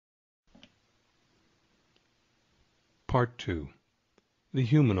Part 2. The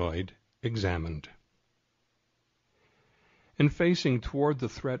Humanoid Examined. In facing toward the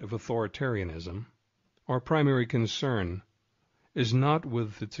threat of authoritarianism, our primary concern is not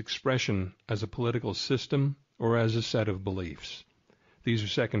with its expression as a political system or as a set of beliefs. These are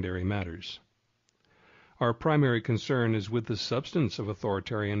secondary matters. Our primary concern is with the substance of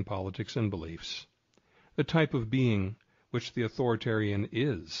authoritarian politics and beliefs, the type of being which the authoritarian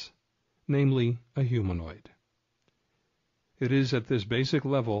is, namely a humanoid. It is at this basic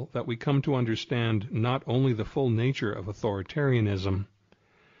level that we come to understand not only the full nature of authoritarianism,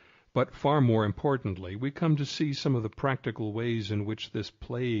 but far more importantly, we come to see some of the practical ways in which this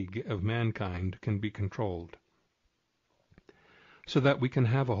plague of mankind can be controlled. So that we can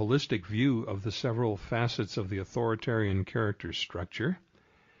have a holistic view of the several facets of the authoritarian character structure,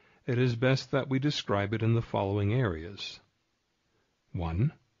 it is best that we describe it in the following areas.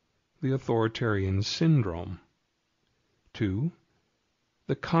 1. The authoritarian syndrome. 2.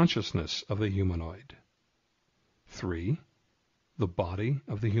 The consciousness of the humanoid. 3. The body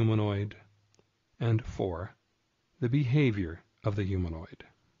of the humanoid. And 4. The behavior of the humanoid.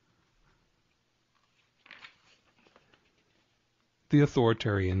 The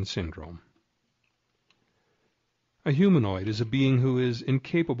authoritarian syndrome. A humanoid is a being who is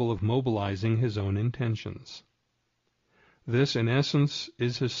incapable of mobilizing his own intentions. This, in essence,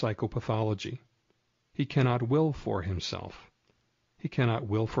 is his psychopathology. He cannot will for himself. He cannot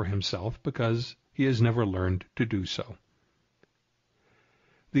will for himself because he has never learned to do so.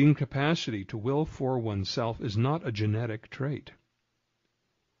 The incapacity to will for oneself is not a genetic trait.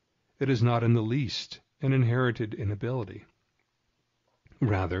 It is not in the least an inherited inability.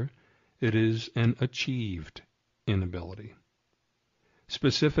 Rather, it is an achieved inability.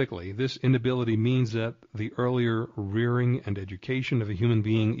 Specifically, this inability means that the earlier rearing and education of a human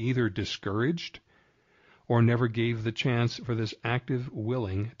being either discouraged or never gave the chance for this active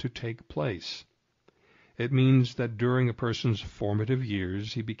willing to take place. It means that during a person's formative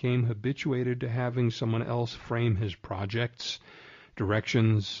years, he became habituated to having someone else frame his projects,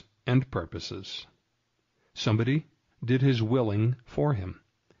 directions, and purposes. Somebody did his willing for him,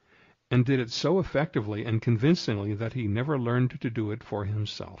 and did it so effectively and convincingly that he never learned to do it for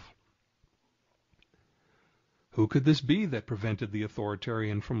himself. Who could this be that prevented the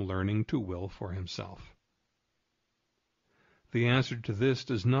authoritarian from learning to will for himself? The answer to this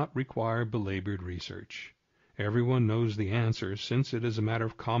does not require belabored research. Everyone knows the answer, since it is a matter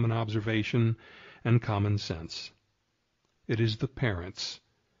of common observation and common sense. It is the parents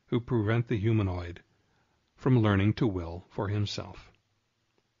who prevent the humanoid from learning to will for himself.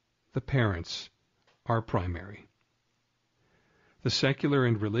 The parents are primary. The secular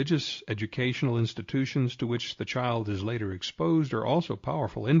and religious educational institutions to which the child is later exposed are also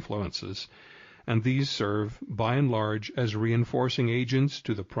powerful influences, and these serve, by and large, as reinforcing agents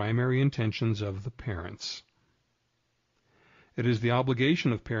to the primary intentions of the parents. It is the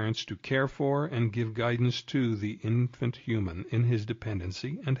obligation of parents to care for and give guidance to the infant human in his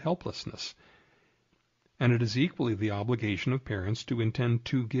dependency and helplessness. And it is equally the obligation of parents to intend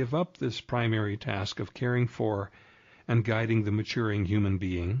to give up this primary task of caring for and guiding the maturing human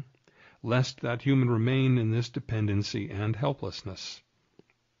being, lest that human remain in this dependency and helplessness.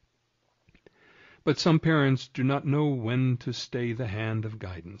 But some parents do not know when to stay the hand of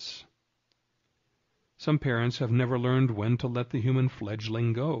guidance. Some parents have never learned when to let the human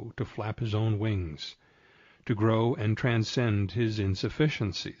fledgling go, to flap his own wings, to grow and transcend his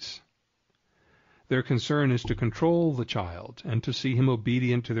insufficiencies. Their concern is to control the child and to see him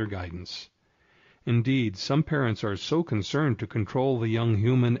obedient to their guidance. Indeed, some parents are so concerned to control the young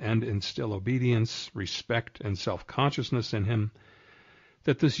human and instill obedience, respect, and self-consciousness in him,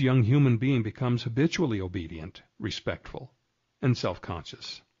 that this young human being becomes habitually obedient, respectful, and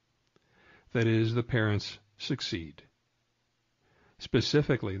self-conscious. That is, the parents succeed.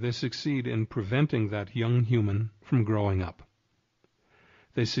 Specifically, they succeed in preventing that young human from growing up.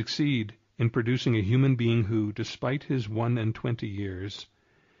 They succeed in producing a human being who, despite his 21 years,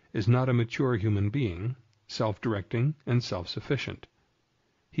 is not a mature human being, self-directing and self-sufficient.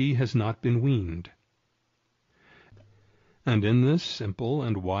 He has not been weaned. And in this simple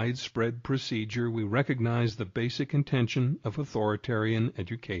and widespread procedure we recognize the basic intention of authoritarian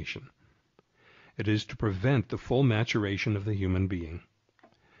education. It is to prevent the full maturation of the human being.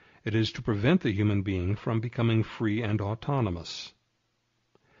 It is to prevent the human being from becoming free and autonomous.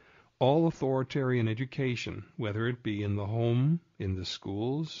 All authoritarian education, whether it be in the home, in the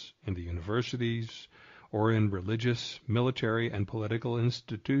schools, in the universities, or in religious, military, and political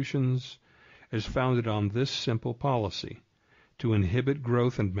institutions, is founded on this simple policy: to inhibit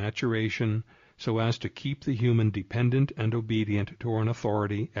growth and maturation so as to keep the human dependent and obedient to an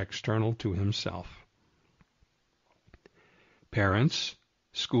authority external to himself. Parents,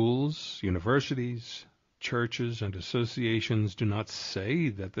 schools, universities, churches, and associations do not say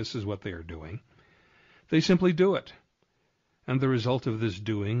that this is what they are doing. They simply do it. And the result of this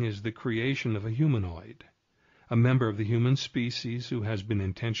doing is the creation of a humanoid, a member of the human species who has been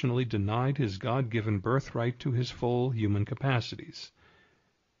intentionally denied his God-given birthright to his full human capacities.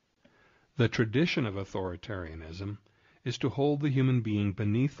 The tradition of authoritarianism is to hold the human being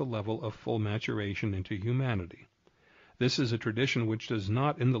beneath the level of full maturation into humanity. This is a tradition which does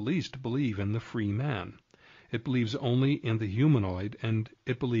not in the least believe in the free man. It believes only in the humanoid, and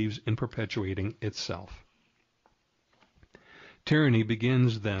it believes in perpetuating itself. Tyranny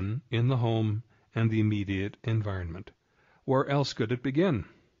begins, then, in the home and the immediate environment. Where else could it begin?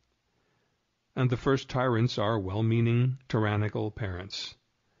 And the first tyrants are well-meaning, tyrannical parents.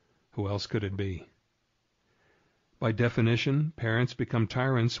 Who else could it be? By definition, parents become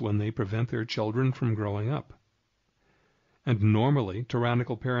tyrants when they prevent their children from growing up. And normally,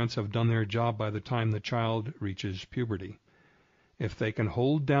 tyrannical parents have done their job by the time the child reaches puberty. If they can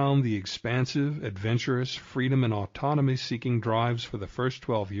hold down the expansive, adventurous, freedom and autonomy-seeking drives for the first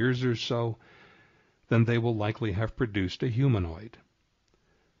 12 years or so, then they will likely have produced a humanoid.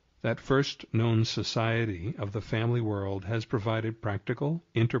 That first known society of the family world has provided practical,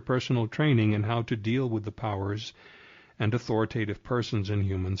 interpersonal training in how to deal with the powers and authoritative persons in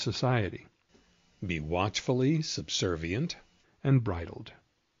human society. Be watchfully subservient and bridled.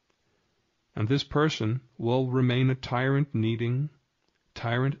 And this person will remain a tyrant-needing,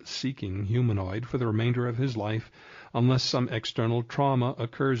 tyrant-seeking humanoid for the remainder of his life unless some external trauma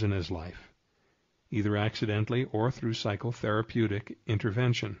occurs in his life, either accidentally or through psychotherapeutic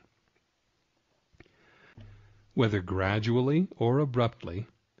intervention. Whether gradually or abruptly,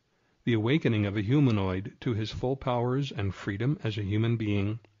 the awakening of a humanoid to his full powers and freedom as a human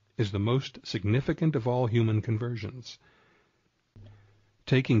being is the most significant of all human conversions.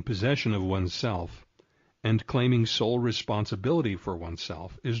 Taking possession of oneself and claiming sole responsibility for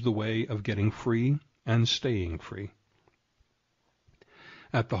oneself is the way of getting free and staying free.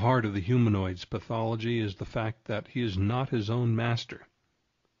 At the heart of the humanoid's pathology is the fact that he is not his own master.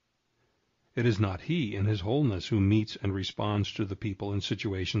 It is not he in his wholeness who meets and responds to the people and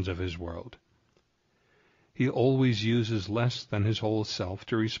situations of his world. He always uses less than his whole self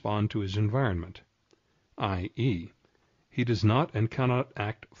to respond to his environment, i.e., he does not and cannot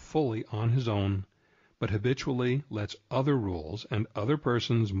act fully on his own, but habitually lets other rules and other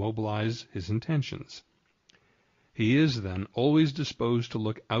persons mobilize his intentions. He is, then, always disposed to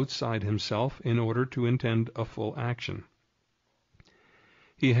look outside himself in order to intend a full action.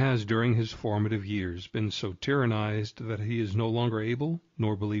 He has, during his formative years, been so tyrannized that he is no longer able,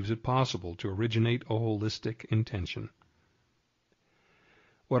 nor believes it possible, to originate a holistic intention.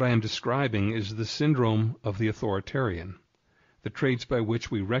 What I am describing is the syndrome of the authoritarian, the traits by which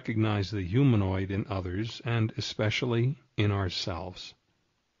we recognize the humanoid in others, and especially in ourselves.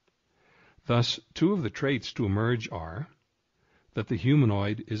 Thus, two of the traits to emerge are that the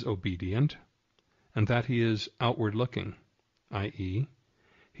humanoid is obedient, and that he is outward-looking, i.e.,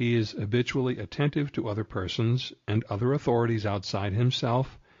 he is habitually attentive to other persons and other authorities outside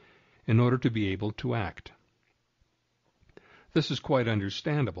himself in order to be able to act. This is quite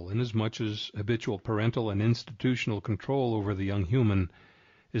understandable, inasmuch as habitual parental and institutional control over the young human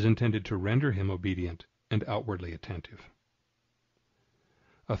is intended to render him obedient and outwardly attentive.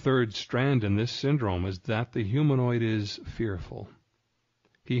 A third strand in this syndrome is that the humanoid is fearful.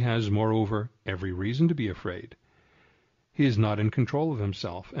 He has, moreover, every reason to be afraid. He is not in control of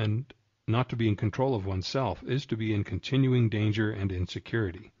himself, and not to be in control of oneself is to be in continuing danger and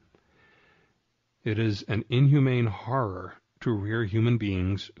insecurity. It is an inhumane horror to rear human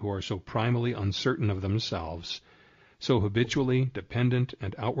beings who are so primally uncertain of themselves, so habitually dependent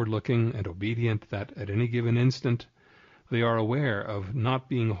and outward-looking and obedient that at any given instant they are aware of not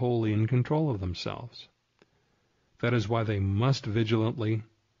being wholly in control of themselves. That is why they must vigilantly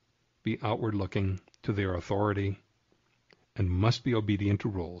be outward-looking to their authority and must be obedient to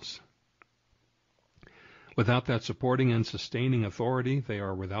rules. Without that supporting and sustaining authority, they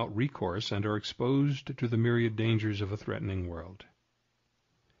are without recourse and are exposed to the myriad dangers of a threatening world.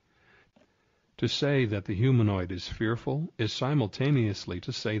 To say that the humanoid is fearful is simultaneously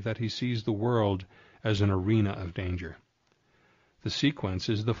to say that he sees the world as an arena of danger. The sequence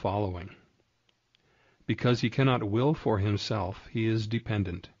is the following. Because he cannot will for himself, he is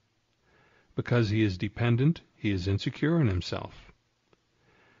dependent. Because he is dependent, he is insecure in himself.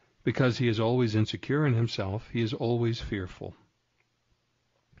 Because he is always insecure in himself, he is always fearful.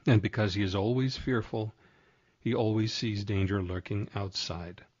 And because he is always fearful, he always sees danger lurking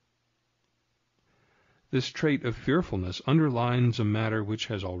outside. This trait of fearfulness underlines a matter which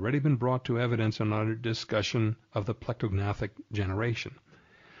has already been brought to evidence in our discussion of the plectognathic generation,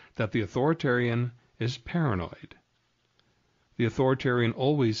 that the authoritarian is paranoid. The authoritarian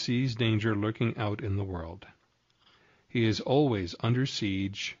always sees danger lurking out in the world. He is always under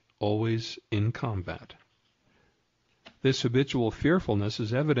siege, always in combat. This habitual fearfulness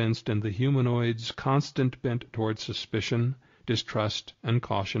is evidenced in the humanoid's constant bent toward suspicion, distrust, and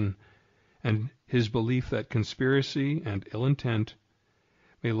caution, and his belief that conspiracy and ill intent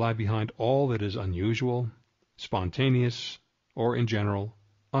may lie behind all that is unusual, spontaneous, or, in general,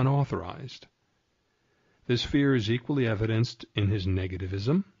 unauthorized. This fear is equally evidenced in his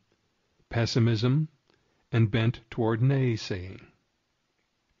negativism, pessimism, and bent toward naysaying.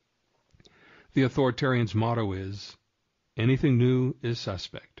 The authoritarian's motto is, anything new is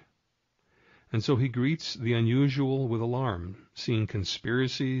suspect. And so he greets the unusual with alarm, seeing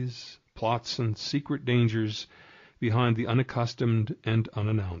conspiracies, plots, and secret dangers behind the unaccustomed and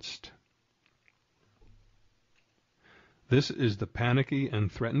unannounced. This is the panicky and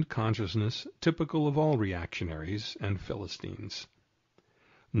threatened consciousness typical of all reactionaries and Philistines.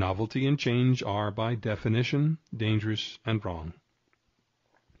 Novelty and change are, by definition, dangerous and wrong.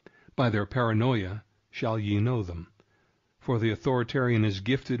 By their paranoia shall ye know them, for the authoritarian is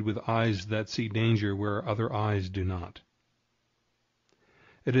gifted with eyes that see danger where other eyes do not.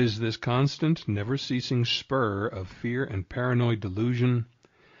 It is this constant, never-ceasing spur of fear and paranoid delusion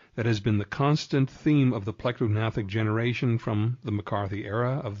that has been the constant theme of the plectognathic generation from the McCarthy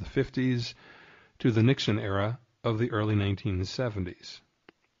era of the 50s to the Nixon era of the early 1970s.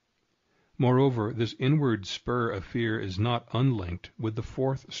 Moreover, this inward spur of fear is not unlinked with the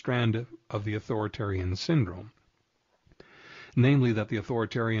fourth strand of the authoritarian syndrome, namely that the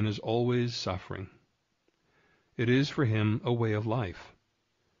authoritarian is always suffering. It is for him a way of life.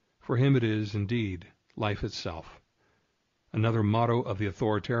 For him it is, indeed, life itself. Another motto of the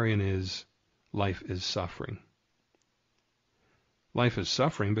authoritarian is, life is suffering. Life is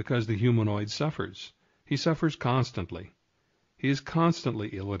suffering because the humanoid suffers. He suffers constantly. He is constantly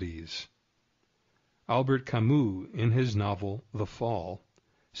ill at ease. Albert Camus, in his novel The Fall,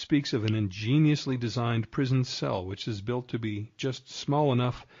 speaks of an ingeniously designed prison cell which is built to be just small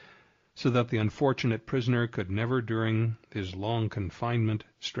enough so that the unfortunate prisoner could never during his long confinement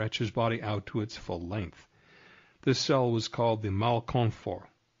stretch his body out to its full length. This cell was called the malconfort,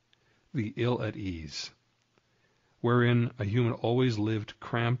 the ill at ease, wherein a human always lived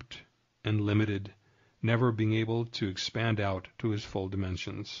cramped and limited, never being able to expand out to his full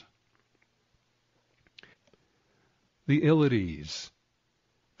dimensions. The ill at ease,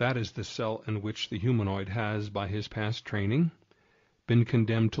 that is the cell in which the humanoid has, by his past training, been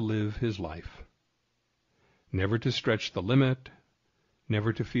condemned to live his life. Never to stretch the limit,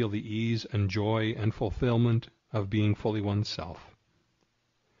 never to feel the ease and joy and fulfillment of being fully oneself.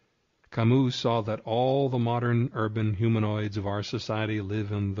 Camus saw that all the modern urban humanoids of our society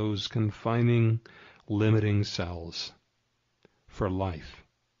live in those confining, limiting cells for life,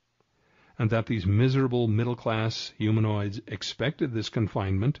 and that these miserable middle-class humanoids expected this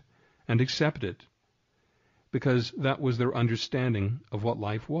confinement and accepted it, because that was their understanding of what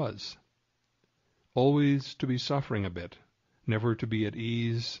life was. Always to be suffering a bit, never to be at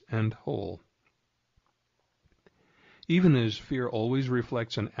ease and whole. Even as fear always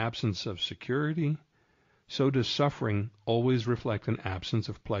reflects an absence of security, so does suffering always reflect an absence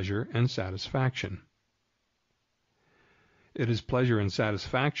of pleasure and satisfaction. It is pleasure and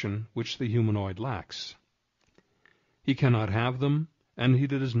satisfaction which the humanoid lacks. He cannot have them, and he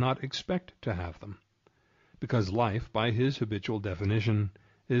does not expect to have them, because life, by his habitual definition,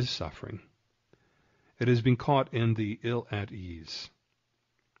 is suffering. It has been caught in the ill at ease.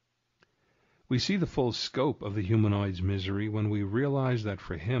 We see the full scope of the humanoid's misery when we realize that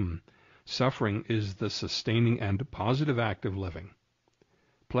for him, suffering is the sustaining and positive act of living.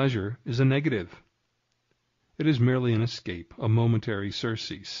 Pleasure is a negative. It is merely an escape, a momentary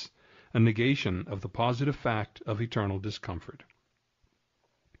surcease, a negation of the positive fact of eternal discomfort.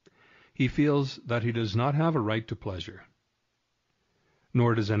 He feels that he does not have a right to pleasure,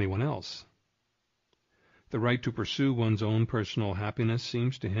 nor does anyone else. The right to pursue one's own personal happiness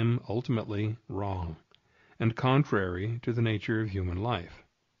seems to him ultimately wrong and contrary to the nature of human life.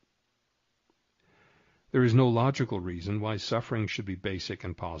 There is no logical reason why suffering should be basic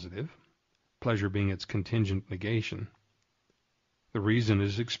and positive, pleasure being its contingent negation. The reason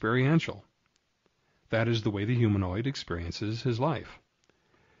is experiential. That is the way the humanoid experiences his life.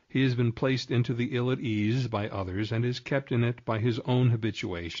 He has been placed into the ill at ease by others and is kept in it by his own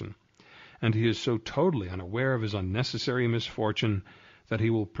habituation, and he is so totally unaware of his unnecessary misfortune that he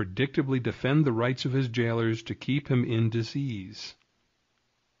will predictably defend the rights of his jailers to keep him in disease.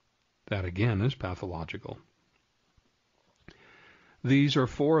 That again is pathological. These are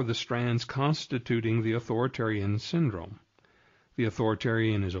four of the strands constituting the authoritarian syndrome. The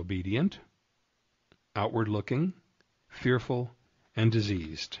authoritarian is obedient, outward-looking, fearful, and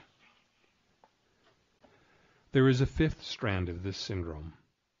diseased. There is a fifth strand of this syndrome,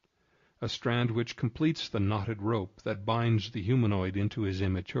 a strand which completes the knotted rope that binds the humanoid into his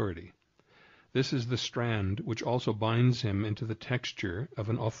immaturity. This is the strand which also binds him into the texture of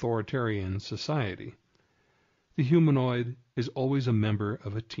an authoritarian society. The humanoid is always a member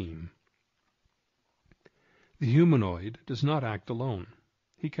of a team. The humanoid does not act alone.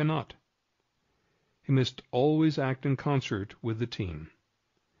 He cannot. He must always act in concert with the team.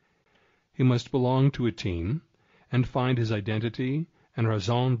 He must belong to a team and find his identity and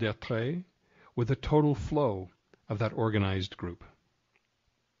raison d'être with the total flow of that organized group.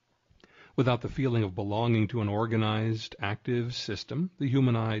 Without the feeling of belonging to an organized, active system, the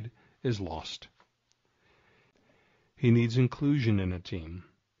humanoid is lost. He needs inclusion in a team,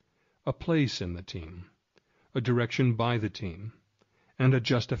 a place in the team, a direction by the team, and a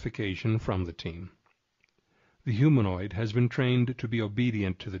justification from the team. The humanoid has been trained to be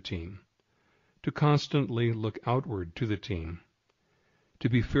obedient to the team, to constantly look outward to the team, to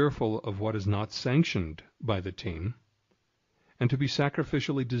be fearful of what is not sanctioned by the team, and to be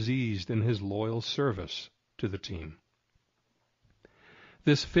sacrificially diseased in his loyal service to the team.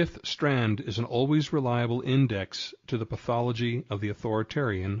 This fifth strand is an always reliable index to the pathology of the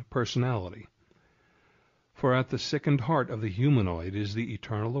authoritarian personality. For at the sickened heart of the humanoid is the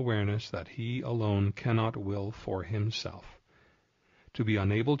eternal awareness that he alone cannot will for himself. To be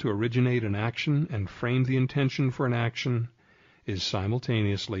unable to originate an action and frame the intention for an action is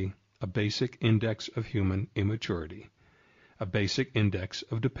simultaneously a basic index of human immaturity, a basic index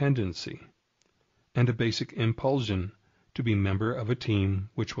of dependency, and a basic impulsion to be member of a team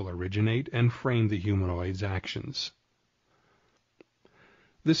which will originate and frame the humanoid's actions.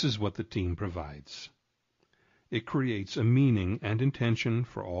 This is what the team provides. It creates a meaning and intention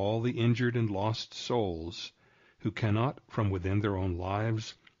for all the injured and lost souls who cannot, from within their own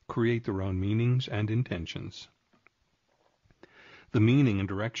lives, create their own meanings and intentions. The meaning and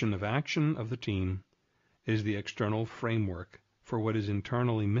direction of action of the team is the external framework for what is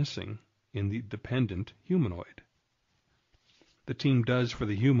internally missing in the dependent humanoid. The team does for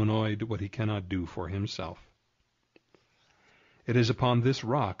the humanoid what he cannot do for himself. It is upon this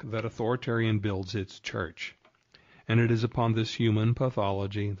rock that authoritarian builds its church, and it is upon this human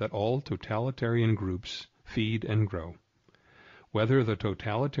pathology that all totalitarian groups feed and grow. Whether the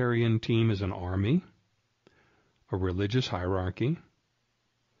totalitarian team is an army, a religious hierarchy,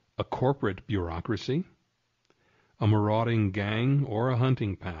 a corporate bureaucracy, a marauding gang, or a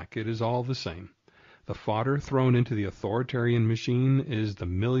hunting pack, it is all the same. The fodder thrown into the authoritarian machine is the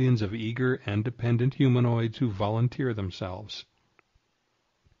millions of eager and dependent humanoids who volunteer themselves.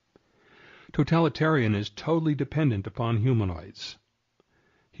 Totalitarian is totally dependent upon humanoids.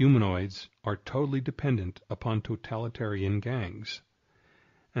 Humanoids are totally dependent upon totalitarian gangs.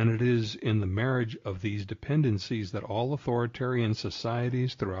 And it is in the marriage of these dependencies that all authoritarian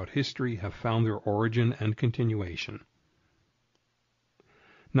societies throughout history have found their origin and continuation.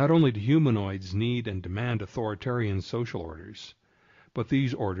 Not only do humanoids need and demand authoritarian social orders, but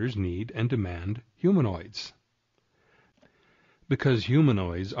these orders need and demand humanoids. Because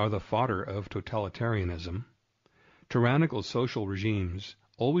humanoids are the fodder of totalitarianism, tyrannical social regimes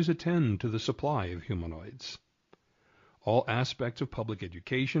always attend to the supply of humanoids. All aspects of public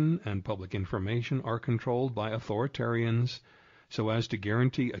education and public information are controlled by authoritarians so as to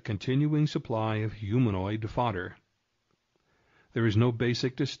guarantee a continuing supply of humanoid fodder. There is no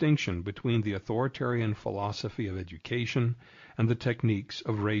basic distinction between the authoritarian philosophy of education and the techniques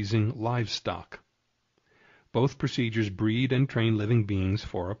of raising livestock. Both procedures breed and train living beings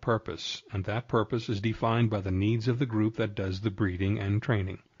for a purpose, and that purpose is defined by the needs of the group that does the breeding and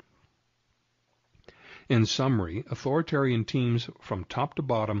training. In summary, authoritarian teams from top to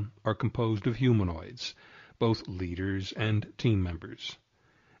bottom are composed of humanoids, both leaders and team members.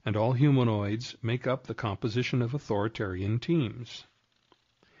 And all humanoids make up the composition of authoritarian teams.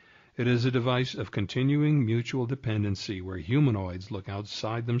 It is a device of continuing mutual dependency where humanoids look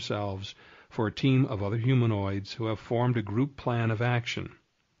outside themselves for a team of other humanoids who have formed a group plan of action.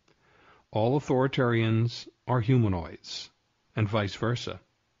 All authoritarians are humanoids, and vice versa.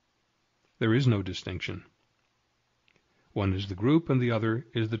 There is no distinction. One is the group, and the other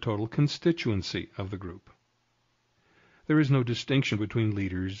is the total constituency of the group. There is no distinction between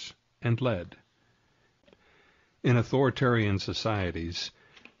leaders and led. In authoritarian societies,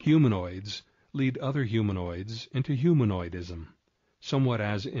 humanoids lead other humanoids into humanoidism, somewhat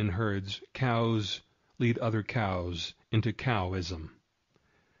as in herds cows lead other cows into cowism.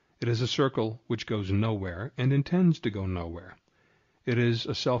 It is a circle which goes nowhere and intends to go nowhere. It is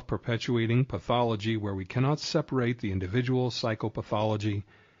a self-perpetuating pathology where we cannot separate the individual psychopathology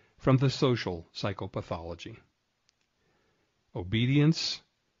from the social psychopathology. Obedience,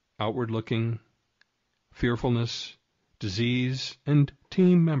 outward-looking, fearfulness, disease, and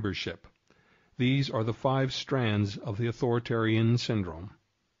team membership. These are the 5 strands of the authoritarian syndrome.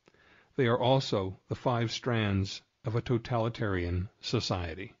 They are also the 5 strands of a totalitarian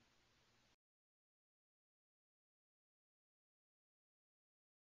society.